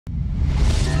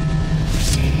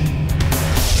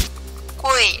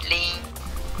Guilin.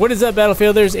 What is up,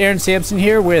 Battlefielders? Aaron Sampson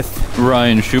here with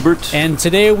Ryan Schubert. And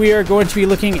today we are going to be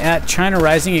looking at China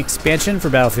Rising expansion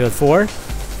for Battlefield 4.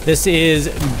 This is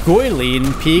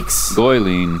Guilin Peaks.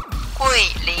 Guilin.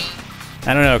 Guilin.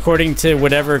 I don't know, according to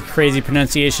whatever crazy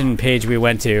pronunciation page we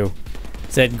went to,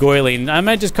 it said Guilin. I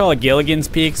might just call it Gilligan's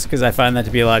Peaks because I find that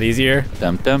to be a lot easier.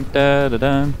 Dum dum da da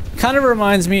dum. Kind of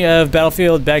reminds me of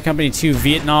Battlefield Bad Company 2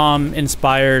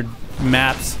 Vietnam-inspired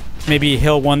maps. Maybe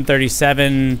Hill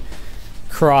 137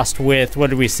 crossed with,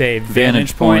 what did we say,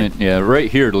 Vantage Point? Yeah, right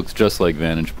here it looks just like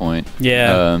Vantage Point.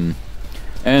 Yeah.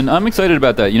 And I'm excited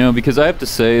about that, because I have to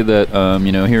say that,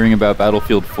 hearing about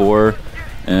Battlefield 4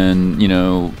 and,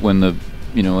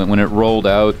 when it rolled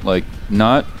out, like,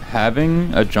 not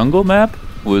having a jungle map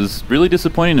was really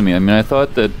disappointing to me. I mean, I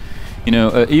thought that,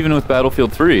 even with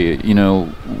Battlefield 3,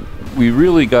 we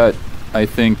really got, I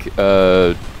think,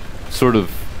 sort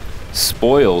of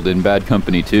spoiled in Bad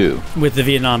Company 2. With the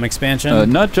Vietnam expansion?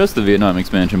 Not just the Vietnam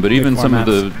expansion, but even some of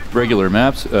the regular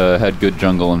maps had good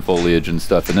jungle and foliage and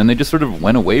stuff, and then they just sort of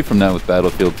went away from that with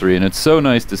Battlefield 3, and it's so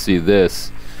nice to see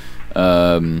this,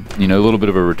 a little bit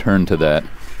of a return to that.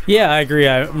 Yeah, I agree.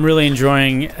 I'm really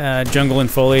enjoying jungle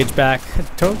and foliage back.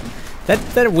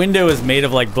 That window is made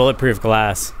of like bulletproof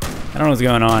glass. I don't know what's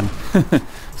going on.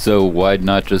 So why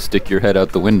not just stick your head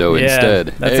out the window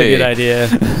instead? That's a good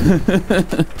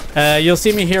idea. You'll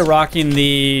see me here rocking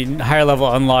the higher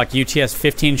level unlock UTS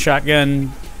 15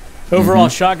 shotgun. Overall,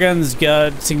 shotguns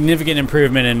got significant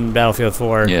improvement in Battlefield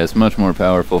 4. Yeah, it's much more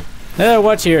powerful.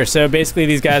 Watch here. So basically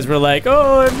these guys were like,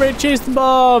 oh, everybody chase the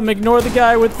bomb, ignore the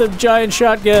guy with the giant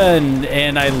shotgun.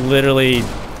 And I literally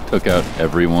took out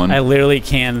everyone. I literally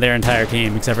canned their entire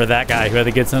team except for that guy who had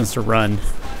the good sense to run.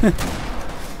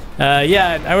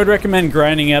 Yeah, I would recommend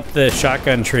grinding up the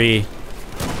shotgun tree.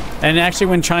 And actually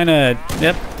when China,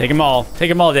 take them all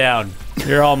down.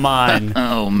 You're all mine.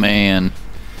 Oh man.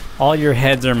 All your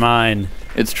heads are mine.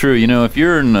 It's true, if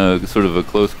you're in a sort of a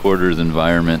close quarters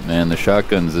environment, man, the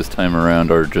shotguns this time around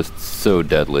are just so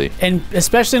deadly. And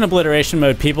especially in obliteration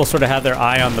mode, people sort of have their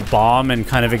eye on the bomb and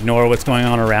kind of ignore what's going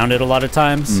on around it a lot of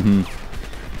times.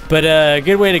 But a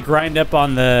good way to grind up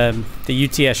on the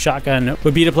UTS shotgun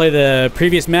would be to play the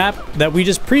previous map that we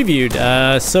just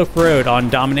previewed, Silk Road on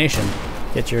Domination.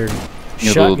 Get your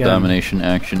shotgun. A little domination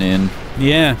action in.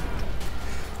 Yeah.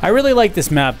 I really like this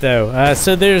map, though.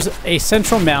 So there's a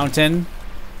central mountain.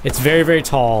 It's very, very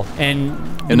tall.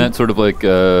 And that sort of like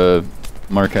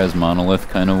Marquez Monolith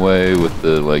kind of way with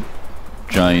the like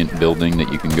giant building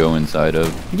that you can go inside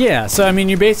of. Yeah, so I mean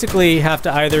you basically have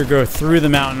to either go through the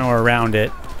mountain or around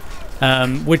it.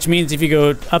 Which means if you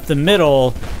go up the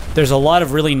middle, there's a lot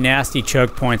of really nasty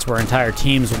choke points where entire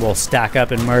teams will stack up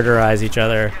and murderize each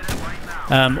other.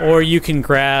 Or you can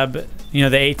grab, the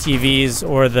ATVs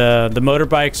or the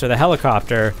motorbikes or the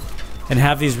helicopter and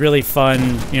have these really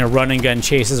fun, run and gun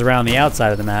chases around the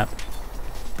outside of the map.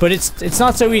 But it's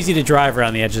not so easy to drive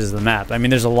around the edges of the map. I mean,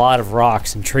 there's a lot of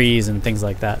rocks and trees and things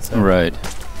like that. So, right.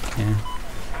 Yeah.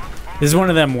 This is one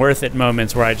of them worth it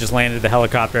moments where I just landed the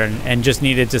helicopter and just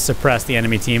needed to suppress the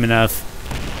enemy team enough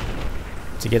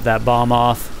to get that bomb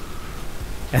off.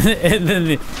 And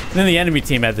then the enemy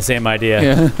team had the same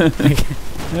idea.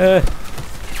 Yeah.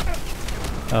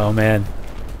 Oh man.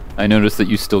 I noticed that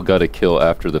you still got a kill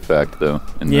after the fact though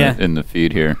in the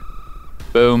feed here.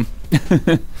 Boom.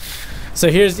 So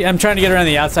I'm trying to get around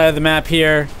the outside of the map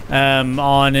here on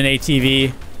an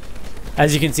ATV.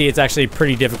 As you can see, it's actually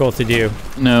pretty difficult to do.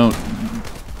 Now,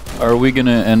 are we going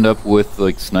to end up with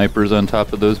like snipers on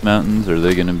top of those mountains? Or are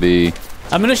they going to be...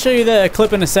 I'm going to show you the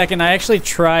clip in a second. I actually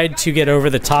tried to get over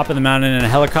the top of the mountain in a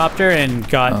helicopter and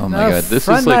got Oh my god, this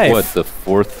is like what, the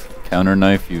 4th counter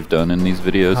knife you've done in these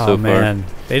videos so far? Oh man,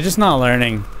 they're just not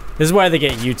learning. This is why they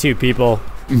get YouTube people.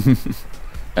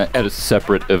 At a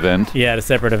separate event? Yeah, at a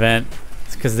separate event.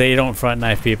 It's because they don't front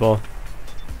knife people.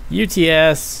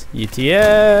 UTS.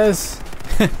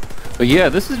 But yeah,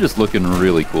 this is just looking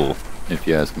really cool, if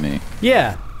you ask me.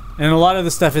 Yeah, and a lot of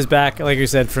the stuff is back, like you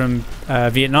said, from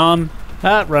Vietnam.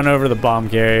 Run over the bomb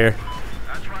carrier.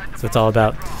 That's what it's all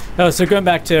about. Oh, so going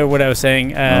back to what I was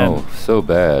saying. Oh, so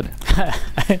bad.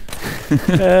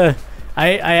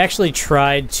 I actually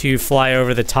tried to fly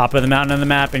over the top of the mountain on the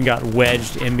map and got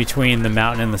wedged in between the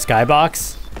mountain and the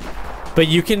skybox. But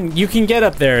you can get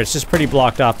up there. It's just pretty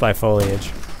blocked off by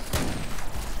foliage.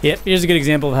 Yep, here's a good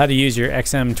example of how to use your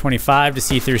XM25 to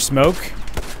see through smoke.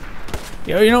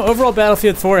 Overall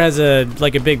Battlefield 4 has a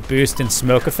big boost in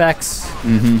smoke effects.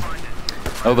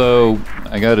 Although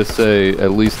I gotta say,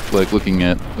 at least like looking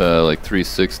at like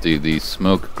 360, the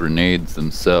smoke grenades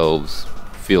themselves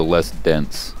feel less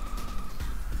dense.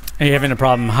 Are you having a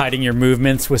problem hiding your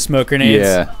movements with smoke grenades?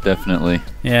 Yeah, definitely.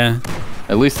 Yeah.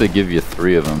 At least they give you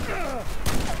 3 of them.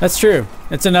 That's true.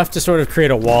 It's enough to sort of create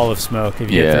a wall of smoke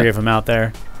if you get 3 of them out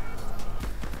there.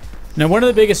 Now, one of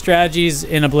the biggest strategies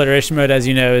in obliteration mode, as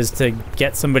you know, is to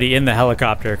get somebody in the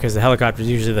helicopter, because the helicopter is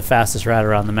usually the fastest route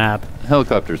around the map.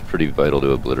 Helicopter is pretty vital to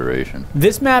obliteration.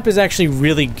 This map is actually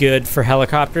really good for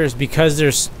helicopters because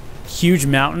there's huge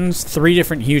mountains, 3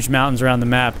 different huge mountains around the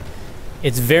map.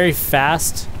 It's very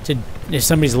fast to, if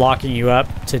somebody's locking you up,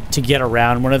 to get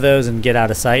around one of those and get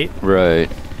out of sight.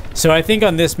 Right. So I think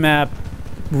on this map,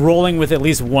 rolling with at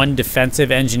least 1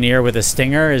 defensive engineer with a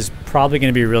stinger is probably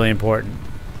going to be really important.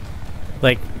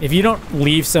 Like, if you don't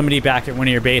leave somebody back at one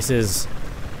of your bases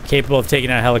capable of taking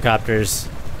out helicopters...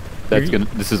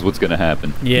 This is what's going to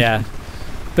happen. Yeah.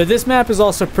 But this map is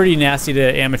also pretty nasty to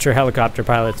amateur helicopter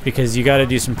pilots because you got to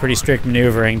do some pretty strict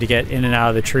maneuvering to get in and out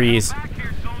of the trees.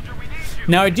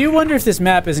 Now, I do wonder if this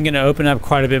map isn't going to open up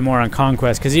quite a bit more on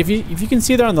Conquest, because if you can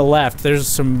see there on the left, there's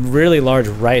some really large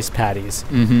rice paddies.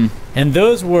 Mm-hmm. And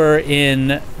those were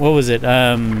in, what was it,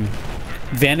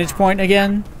 Vantage Point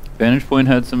again? Vantage Point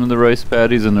had some of the rice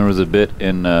paddies, and there was a bit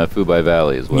in Fubai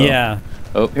Valley as well. Yeah.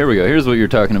 Oh, here we go. Here's what you're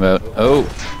talking about. Oh.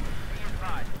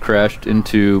 Crashed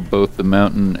into both the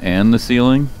mountain and the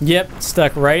ceiling. Yep,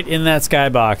 stuck right in that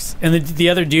skybox. And the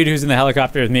other dude who's in the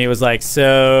helicopter with me was like,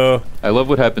 so... I love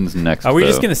what happens next, Are we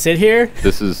just going to sit here?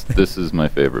 This is my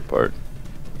favorite part.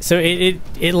 So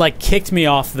it like kicked me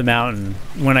off the mountain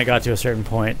when I got to a certain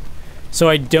point. So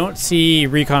I don't see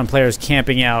recon players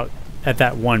camping out at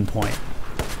that one point.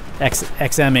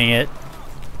 XMing it.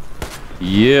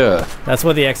 Yeah. That's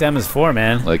what the XM is for,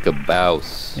 man. Like a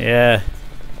bouse. Yeah.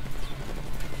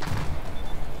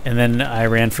 And then I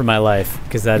ran for my life,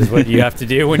 because that is what you have to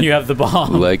do when you have the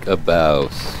bomb. Like a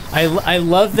bouse. I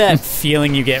love that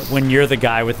feeling you get when you're the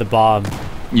guy with the bomb.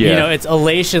 Yeah. You know, it's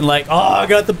elation like, oh, I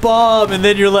got the bomb. And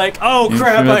then you're like, oh,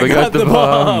 crap, I got the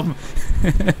bomb.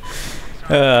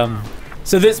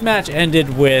 So this match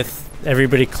ended with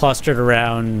everybody clustered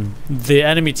around. The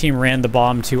enemy team ran the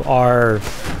bomb to our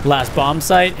last bomb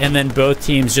site, and then both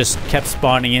teams just kept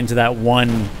spawning into that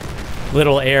one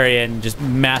little area and just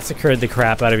massacred the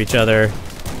crap out of each other.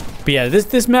 But yeah,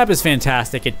 this map is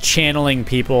fantastic at channeling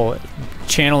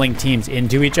teams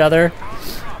into each other,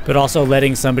 but also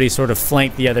letting somebody sort of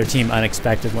flank the other team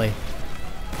unexpectedly.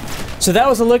 So that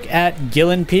was a look at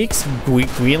Guilin Peaks,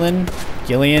 Gilligan's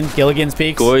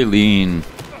Peaks. Guilin.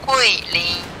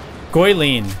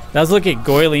 That was a look at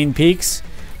Guilin Peaks.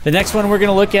 The next one we're going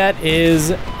to look at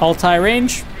is Altai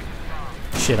Range.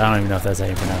 Shit, I don't even know if that's how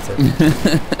you pronounce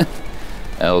it.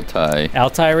 Altai.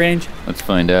 Altai Range? Let's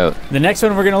find out. The next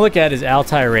one we're going to look at is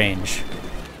Altai Range.